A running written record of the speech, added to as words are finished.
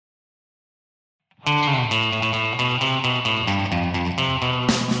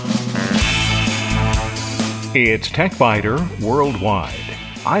It's TechBiter Worldwide.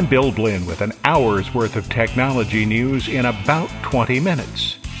 I'm Bill Blinn with an hour's worth of technology news in about 20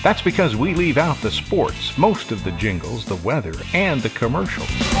 minutes. That's because we leave out the sports, most of the jingles, the weather, and the commercials.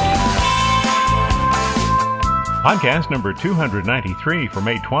 Podcast number 293 for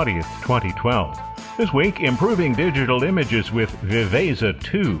May 20th, 2012. This week, improving digital images with Viveza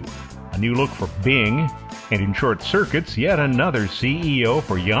 2, a new look for Bing, and in short circuits, yet another CEO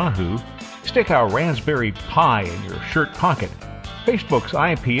for Yahoo. Stick our Raspberry Pi in your shirt pocket. Facebook's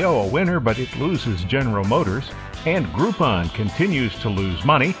IPO a winner, but it loses General Motors. And Groupon continues to lose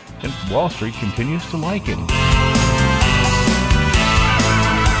money, and Wall Street continues to like it.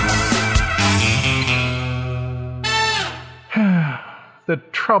 The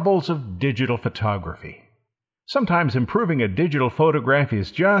troubles of digital photography. Sometimes improving a digital photograph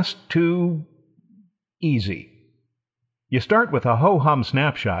is just too easy. You start with a ho-hum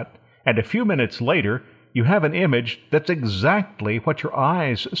snapshot, and a few minutes later, you have an image that's exactly what your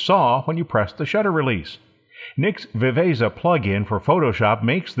eyes saw when you pressed the shutter release. Nick's Viveza plugin for Photoshop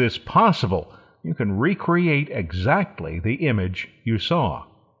makes this possible. You can recreate exactly the image you saw.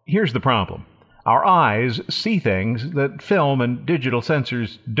 Here's the problem. Our eyes see things that film and digital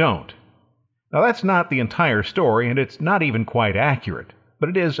sensors don't. Now, that's not the entire story, and it's not even quite accurate, but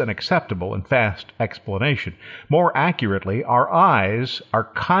it is an acceptable and fast explanation. More accurately, our eyes are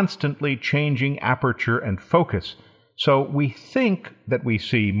constantly changing aperture and focus, so we think that we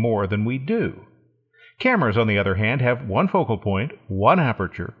see more than we do. Cameras, on the other hand, have one focal point, one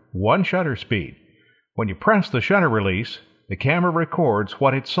aperture, one shutter speed. When you press the shutter release, the camera records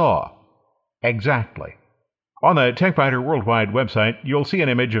what it saw. Exactly. On the TechBiter Worldwide website, you'll see an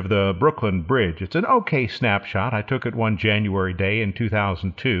image of the Brooklyn Bridge. It's an okay snapshot. I took it one January day in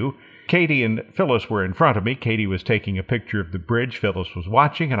 2002. Katie and Phyllis were in front of me. Katie was taking a picture of the bridge. Phyllis was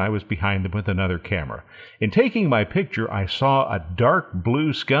watching, and I was behind them with another camera. In taking my picture, I saw a dark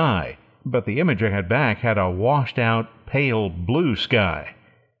blue sky, but the image I had back had a washed-out, pale blue sky.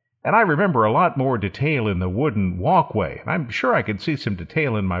 And I remember a lot more detail in the wooden walkway, and I'm sure I could see some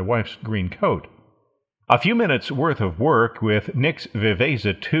detail in my wife's green coat. A few minutes' worth of work with Nick's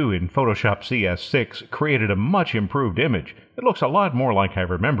Viveza 2 in Photoshop CS6 created a much improved image. It looks a lot more like I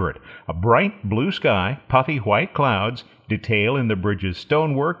remember it. A bright blue sky, puffy white clouds, detail in the bridge's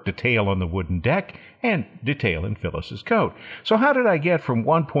stonework, detail on the wooden deck, and detail in Phyllis's coat. So how did I get from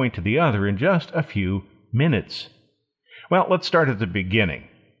one point to the other in just a few minutes? Well, let's start at the beginning.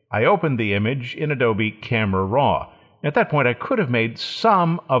 I opened the image in Adobe Camera Raw. At that point, I could have made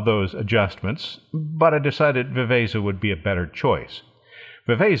some of those adjustments, but I decided Viveza would be a better choice.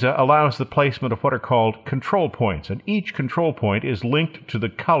 Viveza allows the placement of what are called control points, and each control point is linked to the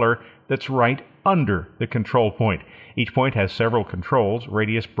color that's right under the control point. Each point has several controls: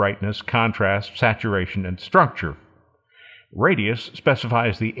 radius, brightness, contrast, saturation, and structure. Radius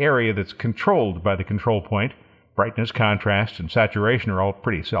specifies the area that's controlled by the control point. Brightness, contrast, and saturation are all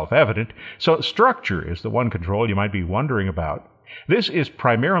pretty self-evident, so structure is the one control you might be wondering about. This is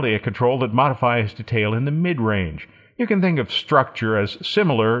primarily a control that modifies detail in the mid-range. You can think of structure as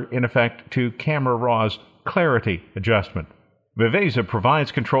similar, in effect, to Camera Raw's clarity adjustment. Viveza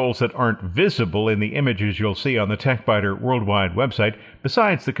provides controls that aren't visible in the images you'll see on the TechBiter Worldwide website.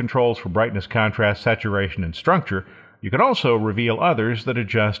 Besides the controls for brightness, contrast, saturation, and structure, you can also reveal others that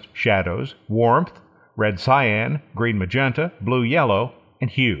adjust shadows, warmth, red cyan, green magenta, blue yellow, and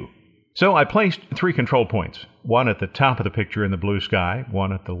hue. So I placed 3 control points, one at the top of the picture in the blue sky,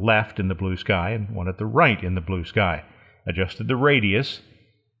 one at the left in the blue sky, and one at the right in the blue sky. Adjusted the radius,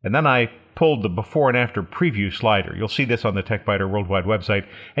 and then I pulled the before and after preview slider. You'll see this on the TechBiter Worldwide website,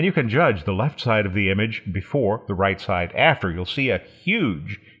 and you can judge the left side of the image before, the right side after. You'll see a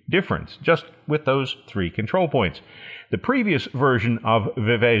huge difference just with those 3 control points. The previous version of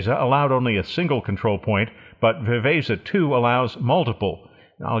Viveza allowed only a single control point, but Viveza 2 allows multiple.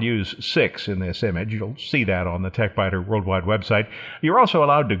 I'll use 6 in this image. You'll see that on the TechBiter Worldwide website. You're also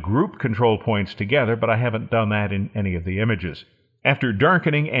allowed to group control points together, but I haven't done that in any of the images. After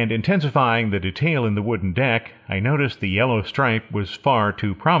darkening and intensifying the detail in the wooden deck, I noticed the yellow stripe was far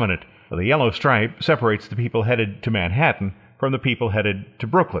too prominent. The yellow stripe separates the people headed to Manhattan from the people headed to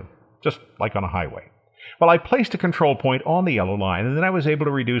Brooklyn, just like on a highway. Well, I placed a control point on the yellow line, and then I was able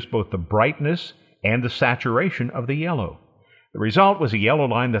to reduce both the brightness and the saturation of the yellow. The result was a yellow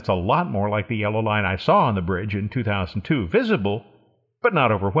line that's a lot more like the yellow line I saw on the bridge in 2002, visible, but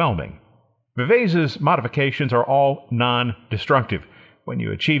not overwhelming. Viveza's modifications are all non-destructive. When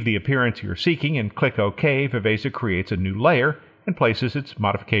you achieve the appearance you're seeking and click OK, Viveza creates a new layer and places its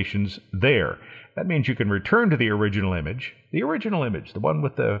modifications there. That means you can return to the original image, the one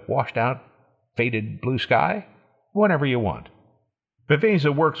with the washed out, faded blue sky, whenever you want.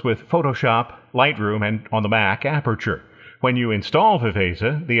 Viveza works with Photoshop, Lightroom, and on the Mac, Aperture. When you install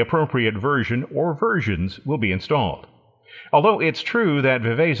Viveza, the appropriate version or versions will be installed. Although it's true that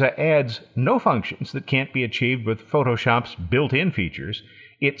Viveza adds no functions that can't be achieved with Photoshop's built-in features,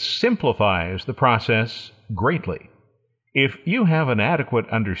 it simplifies the process greatly. If you have an adequate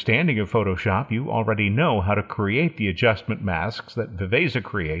understanding of Photoshop, you already know how to create the adjustment masks that Viveza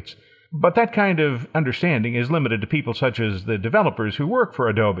creates, but that kind of understanding is limited to people such as the developers who work for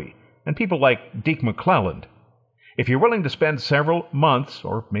Adobe, and people like Deke McClelland. If you're willing to spend several months,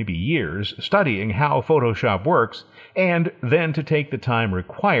 or maybe years, studying how Photoshop works, and then to take the time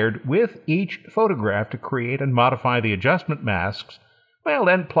required with each photograph to create and modify the adjustment masks, well,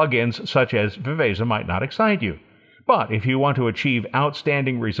 then plugins such as Viveza might not excite you. But if you want to achieve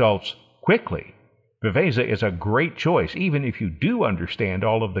outstanding results quickly, Viveza is a great choice, even if you do understand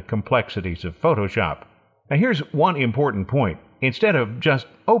all of the complexities of Photoshop. Now here's one important point. Instead of just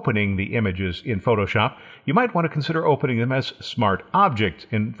opening the images in Photoshop, you might want to consider opening them as smart objects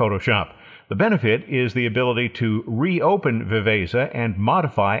in Photoshop. The benefit is the ability to reopen Viveza and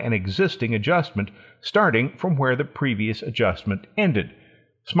modify an existing adjustment starting from where the previous adjustment ended.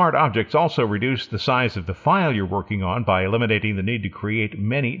 Smart objects also reduce the size of the file you're working on by eliminating the need to create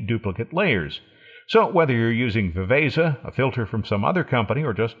many duplicate layers. So whether you're using Viveza, a filter from some other company,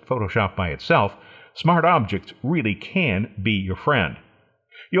 or just Photoshop by itself, smart objects really can be your friend.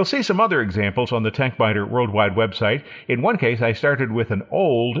 You'll see some other examples on the TechBiter Worldwide website. In one case, I started with an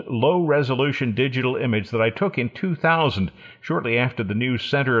old, low-resolution digital image that I took in 2000, shortly after the new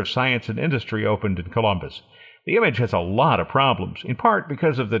Center of Science and Industry opened in Columbus. The image has a lot of problems, in part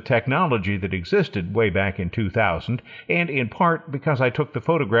because of the technology that existed way back in 2000, and in part because I took the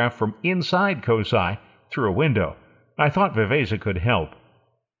photograph from inside COSI through a window. I thought Viveza could help.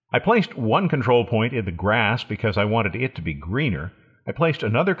 I placed one control point in the grass because I wanted it to be greener. I placed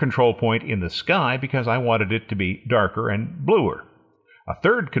another control point in the sky because I wanted it to be darker and bluer. A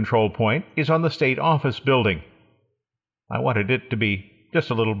third control point is on the state office building. I wanted it to be just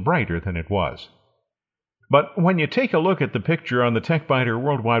a little brighter than it was. But when you take a look at the picture on the TechBiter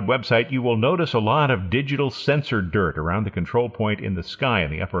Worldwide website, you will notice a lot of digital sensor dirt around the control point in the sky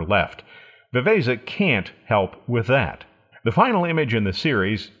in the upper left. Viveza can't help with that. The final image in the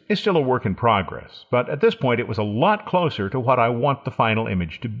series is still a work in progress, but at this point it was a lot closer to what I want the final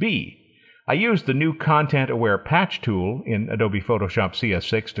image to be. I used the new content-aware patch tool in Adobe Photoshop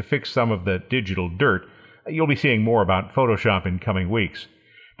CS6 to fix some of the digital dirt. You'll be seeing more about Photoshop in coming weeks.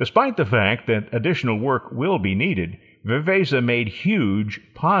 Despite the fact that additional work will be needed, Viveza made huge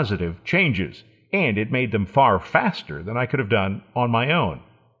positive changes, and it made them far faster than I could have done on my own.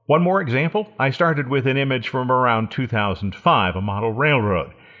 One more example, I started with an image from around 2005, a model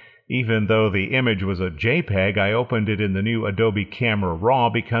railroad. Even though the image was a JPEG, I opened it in the new Adobe Camera Raw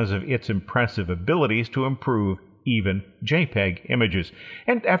because of its impressive abilities to improve even JPEG images.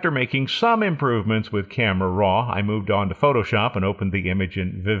 And after making some improvements with Camera Raw, I moved on to Photoshop and opened the image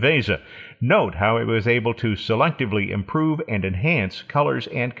in Viveza. Note how it was able to selectively improve and enhance colors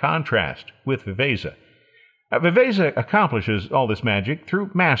and contrast with Viveza. Viveza accomplishes all this magic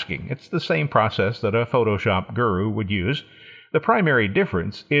through masking. It's the same process that a Photoshop guru would use. The primary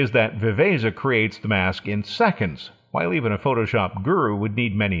difference is that Viveza creates the mask in seconds, while even a Photoshop guru would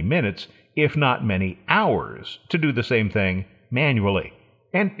need many minutes, if not many hours, to do the same thing manually.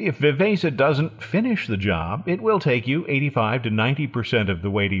 And if Viveza doesn't finish the job, it will take you 85 to 90% of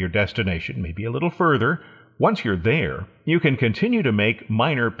the way to your destination, maybe a little further. Once you're there, you can continue to make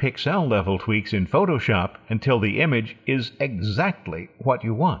minor pixel level tweaks in Photoshop until the image is exactly what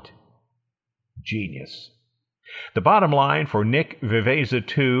you want. Genius. The bottom line for Nik Viveza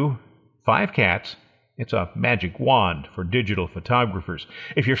 2, 5 cats. It's a magic wand for digital photographers.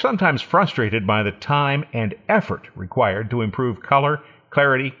 If you're sometimes frustrated by the time and effort required to improve color,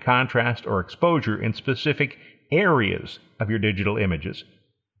 clarity, contrast, or exposure in specific areas of your digital images,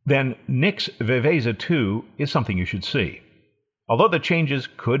 then Nik's Viveza 2 is something you should see. Although the changes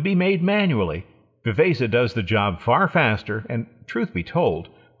could be made manually, Viveza does the job far faster and, truth be told,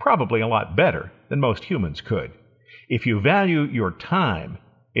 probably a lot better than most humans could. If you value your time,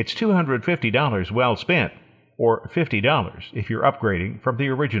 it's $250 well spent, or $50 if you're upgrading from the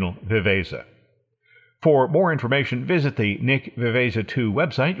original Viveza. For more information, visit the Nik Viveza 2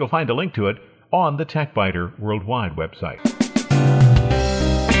 website. You'll find a link to it on the TechBiter Worldwide website.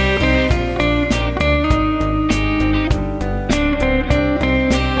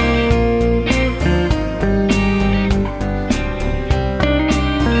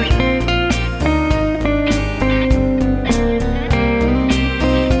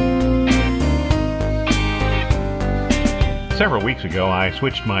 Several weeks ago, I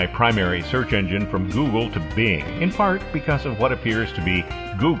switched my primary search engine from Google to Bing, in part because of what appears to be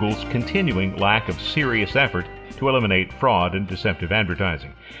Google's continuing lack of serious effort to eliminate fraud and deceptive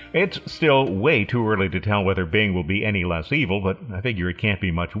advertising. It's still way too early to tell whether Bing will be any less evil, but I figure it can't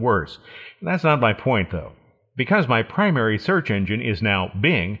be much worse. And that's not my point, though. Because my primary search engine is now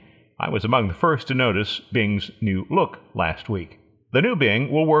Bing, I was among the first to notice Bing's new look last week. The new Bing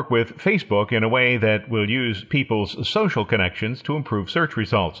will work with Facebook in a way that will use people's social connections to improve search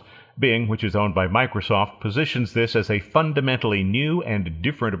results. Bing, which is owned by Microsoft, positions this as a fundamentally new and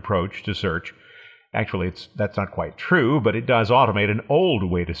different approach to search. Actually, that's not quite true, but it does automate an old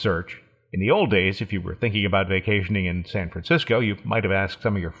way to search. In the old days, if you were thinking about vacationing in San Francisco, you might have asked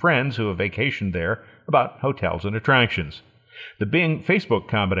some of your friends who have vacationed there about hotels and attractions. The Bing-Facebook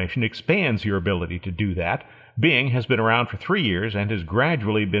combination expands your ability to do that. Bing has been around for 3 years and has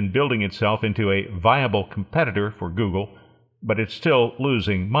gradually been building itself into a viable competitor for Google, but it's still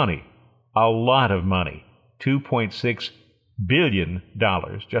losing money. A lot of money. $2.6 billion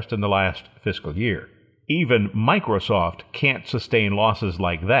just in the last fiscal year. Even Microsoft can't sustain losses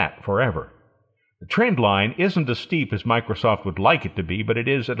like that forever. The trend line isn't as steep as Microsoft would like it to be, but it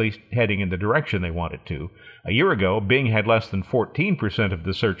is at least heading in the direction they want it to. A year ago, Bing had less than 14% of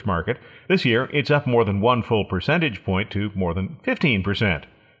the search market. This year, it's up more than 1 full percentage point to more than 15%.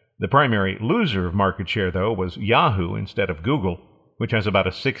 The primary loser of market share, though, was Yahoo instead of Google, which has about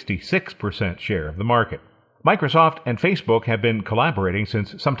a 66% share of the market. Microsoft and Facebook have been collaborating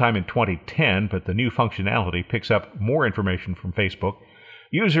since sometime in 2010, but the new functionality picks up more information from Facebook.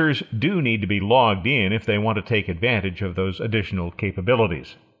 Users do need to be logged in if they want to take advantage of those additional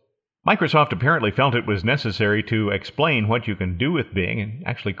capabilities. Microsoft apparently felt it was necessary to explain what you can do with Bing and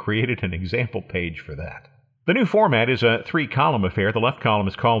actually created an example page for that. The new format is a 3-column affair. The left column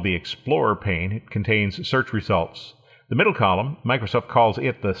is called the Explorer pane. It contains search results. The middle column, Microsoft calls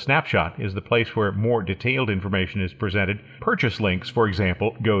it the snapshot, is the place where more detailed information is presented. Purchase links, for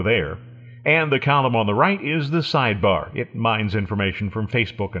example, go there. And the column on the right is the sidebar. It mines information from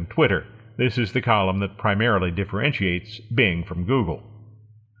Facebook and Twitter. This is the column that primarily differentiates Bing from Google.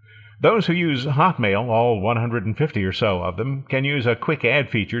 Those who use Hotmail, all 150 or so of them, can use a quick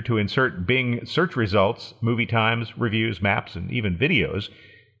add feature to insert Bing search results, movie times, reviews, maps, and even videos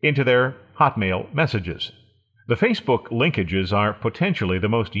into their Hotmail messages. The Facebook linkages are potentially the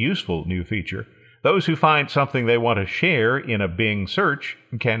most useful new feature. Those who find something they want to share in a Bing search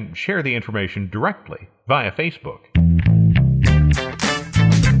can share the information directly via Facebook.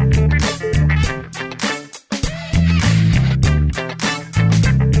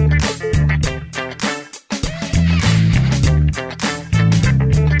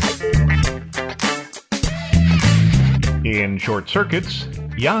 In short circuits,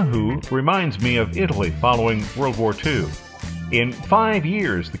 Yahoo reminds me of Italy following World War II. In 5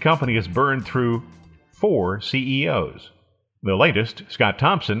 years, the company has burned through 4 CEOs. The latest, Scott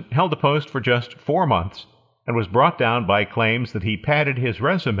Thompson, held the post for just 4 months and was brought down by claims that he padded his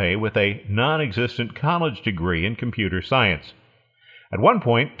resume with a non-existent college degree in computer science. At one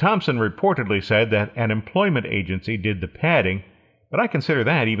point, Thompson reportedly said that an employment agency did the padding, but I consider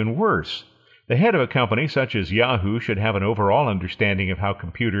that even worse. The head of a company such as Yahoo should have an overall understanding of how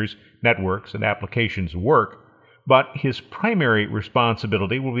computers, networks, and applications work, but his primary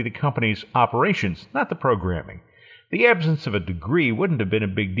responsibility will be the company's operations, not the programming. The absence of a degree wouldn't have been a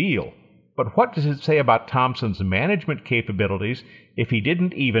big deal, but what does it say about Thompson's management capabilities if he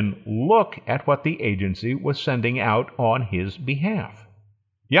didn't even look at what the agency was sending out on his behalf?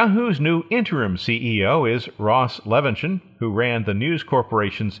 Yahoo's new interim CEO is Ross Levinson, who ran the News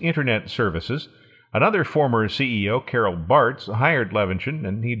Corporation's Internet services. Another former CEO, Carol Bartz, hired Levinson,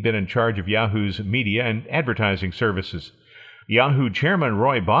 and he'd been in charge of Yahoo's media and advertising services. Yahoo chairman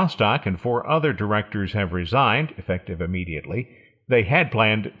Roy Bostock and 4 other directors have resigned, effective immediately. They had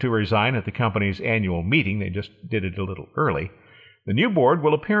planned to resign at the company's annual meeting. They just did it a little early. The new board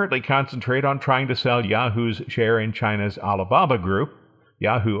will apparently concentrate on trying to sell Yahoo's share in China's Alibaba Group.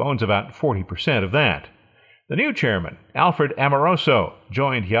 Yahoo owns about 40% of that. The new chairman, Alfred Amoroso,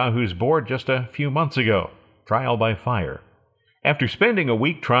 joined Yahoo's board just a few months ago. Trial by fire. After spending a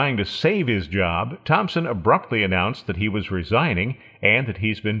week trying to save his job, Thompson abruptly announced that he was resigning and that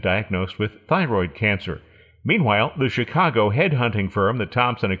he's been diagnosed with thyroid cancer. Meanwhile, the Chicago headhunting firm that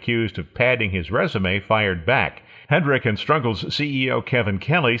Thompson accused of padding his resume fired back. Hedrick & Struggles CEO Kevin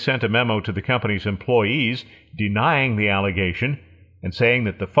Kelly sent a memo to the company's employees denying the allegation and saying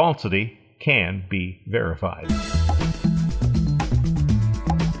that the falsity can be verified.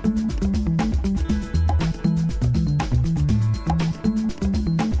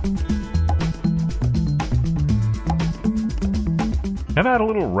 Have had a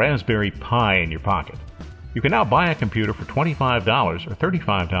little Raspberry Pi in your pocket. You can now buy a computer for $25 or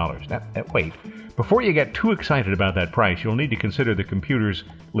 $35. Wait, before you get too excited about that price, you'll need to consider the computer's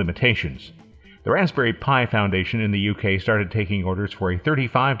limitations. The Raspberry Pi Foundation in the UK started taking orders for a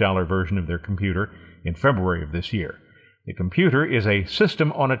 $35 version of their computer in February of this year. The computer is a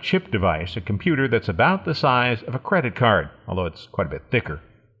system-on-a-chip device, a computer that's about the size of a credit card, although it's quite a bit thicker.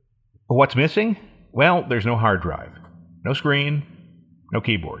 What's missing? Well, there's no hard drive, no screen, no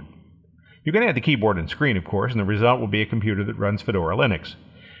keyboard. You can add the keyboard and screen, of course, and the result will be a computer that runs Fedora Linux.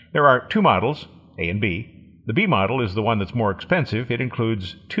 There are two models, A and B. The B model is the one that's more expensive. It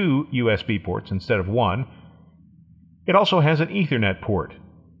includes 2 USB ports instead of 1. It also has an Ethernet port.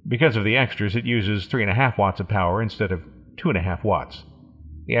 Because of the extras, it uses 3.5 watts of power instead of 2.5 watts.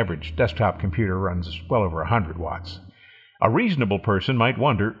 The average desktop computer runs well over 100 watts. A reasonable person might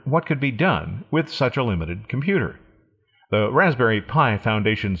wonder what could be done with such a limited computer. The Raspberry Pi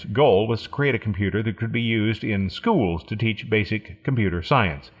Foundation's goal was to create a computer that could be used in schools to teach basic computer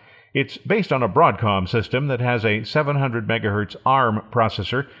science. It's based on a Broadcom system that has a 700 MHz ARM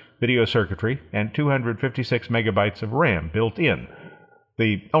processor, video circuitry, and 256 megabytes of RAM built in.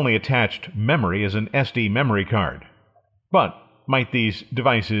 The only attached memory is an SD memory card. But might these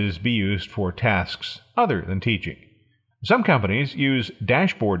devices be used for tasks other than teaching? Some companies use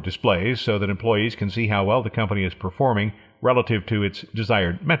dashboard displays so that employees can see how well the company is performing relative to its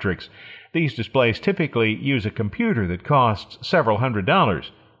desired metrics. These displays typically use a computer that costs several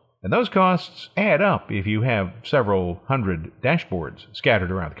 $100s, and those costs add up if you have several hundred dashboards scattered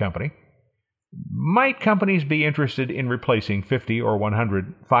around the company. Might companies be interested in replacing $50 or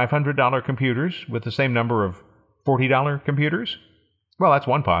 $100, $500 computers with the same number of $40 computers? Well, that's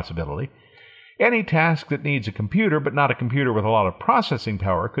one possibility. Any task that needs a computer, but not a computer with a lot of processing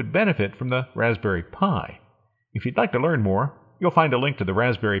power, could benefit from the Raspberry Pi. If you'd like to learn more, you'll find a link to the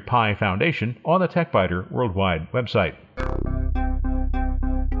Raspberry Pi Foundation on the TechBiter Worldwide website.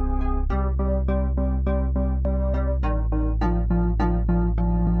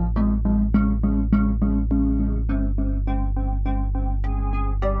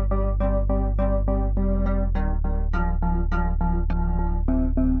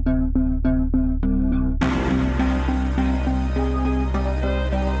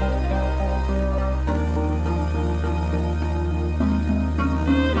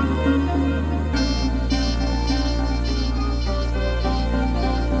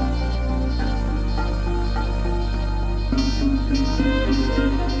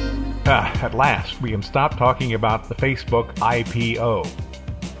 At last, we can stop talking about the Facebook IPO.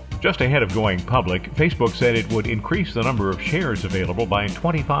 Just ahead of going public, Facebook said it would increase the number of shares available by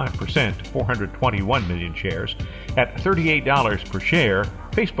 25% to 421 million shares. At $38 per share,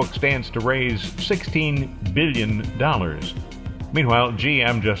 Facebook stands to raise $16 billion. Meanwhile,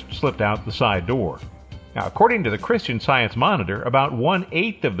 GM just slipped out the side door. Now, according to the Christian Science Monitor, about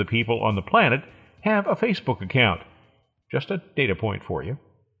 1/8 of the people on the planet have a Facebook account. Just a data point for you.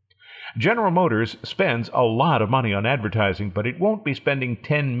 General Motors spends a lot of money on advertising, but it won't be spending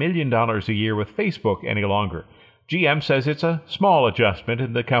 $10 million a year with Facebook any longer. GM says it's a small adjustment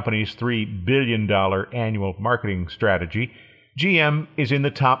in the company's $3 billion annual marketing strategy. GM is in the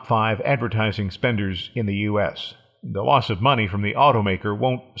top 5 advertising spenders in the U.S. The loss of money from the automaker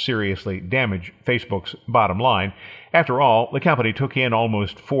won't seriously damage Facebook's bottom line. After all, the company took in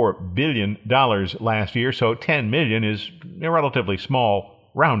almost $4 billion last year, so $10 million is a relatively small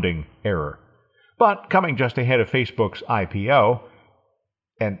rounding error. But coming just ahead of Facebook's IPO,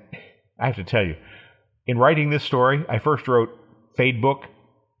 and I have to tell you, in writing this story, I first wrote Fadebook.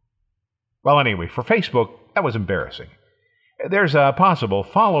 Well, anyway, for Facebook, that was embarrassing. There's a possible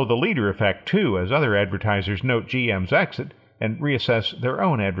follow-the-leader effect, too, as other advertisers note GM's exit and reassess their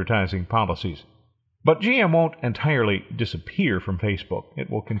own advertising policies. But GM won't entirely disappear from Facebook. It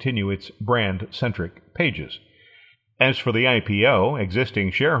will continue its brand-centric pages. As for the IPO, existing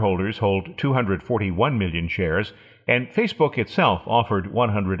shareholders hold 241 million shares, and Facebook itself offered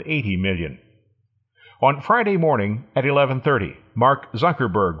 180 million. On Friday morning at 11:30, Mark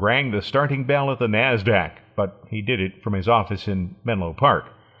Zuckerberg rang the starting bell at the NASDAQ, but he did it from his office in Menlo Park.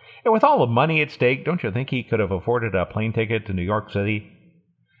 And with all the money at stake, don't you think he could have afforded a plane ticket to New York City?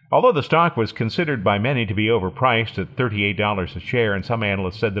 Although the stock was considered by many to be overpriced at $38 a share, and some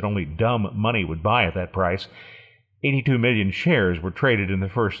analysts said that only dumb money would buy at that price, 82 million shares were traded in the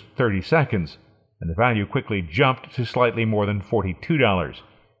first 30 seconds, and the value quickly jumped to slightly more than $42.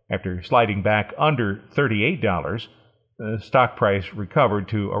 After sliding back under $38, the stock price recovered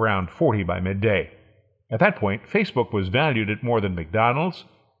to around $40 by midday. At that point, Facebook was valued at more than McDonald's,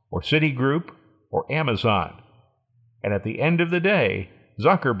 or Citigroup, or Amazon. And at the end of the day,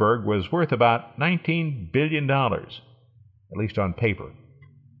 Zuckerberg was worth about $19 billion, at least on paper.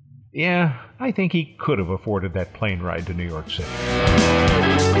 Yeah, I think he could have afforded that plane ride to New York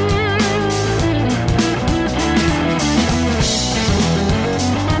City.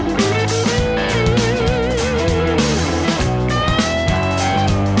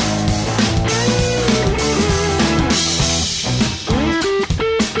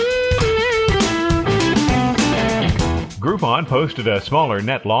 Groupon posted a smaller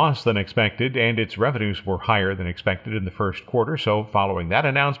net loss than expected, and its revenues were higher than expected in the first quarter, so following that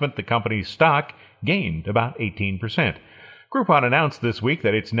announcement, the company's stock gained about 18%. Groupon announced this week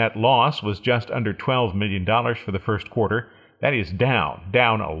that its net loss was just under $12 million for the first quarter. That is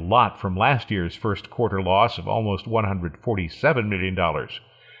down a lot from last year's first quarter loss of almost $147 million.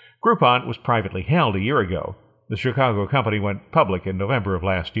 Groupon was privately held a year ago. The Chicago company went public in November of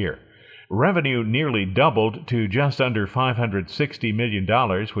last year. Revenue nearly doubled to just under $560 million,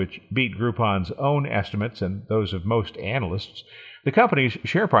 which beat Groupon's own estimates and those of most analysts. The company's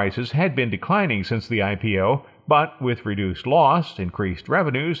share prices had been declining since the IPO, but with reduced loss, increased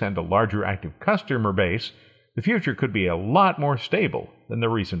revenues, and a larger active customer base, the future could be a lot more stable than the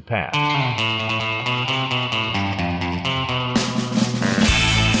recent past.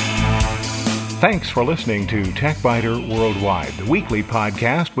 Thanks for listening to TechBiter Worldwide, the weekly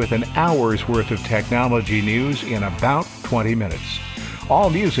podcast with an hour's worth of technology news in about 20 minutes. All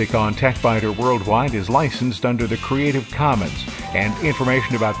music on TechBiter Worldwide is licensed under the Creative Commons, and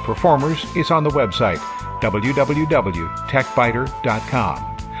information about performers is on the website,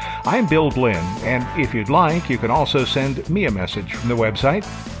 www.techbiter.com. I'm Bill Blinn, and if you'd like, you can also send me a message from the website.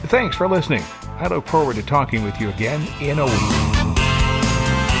 Thanks for listening. I look forward to talking with you again in a week.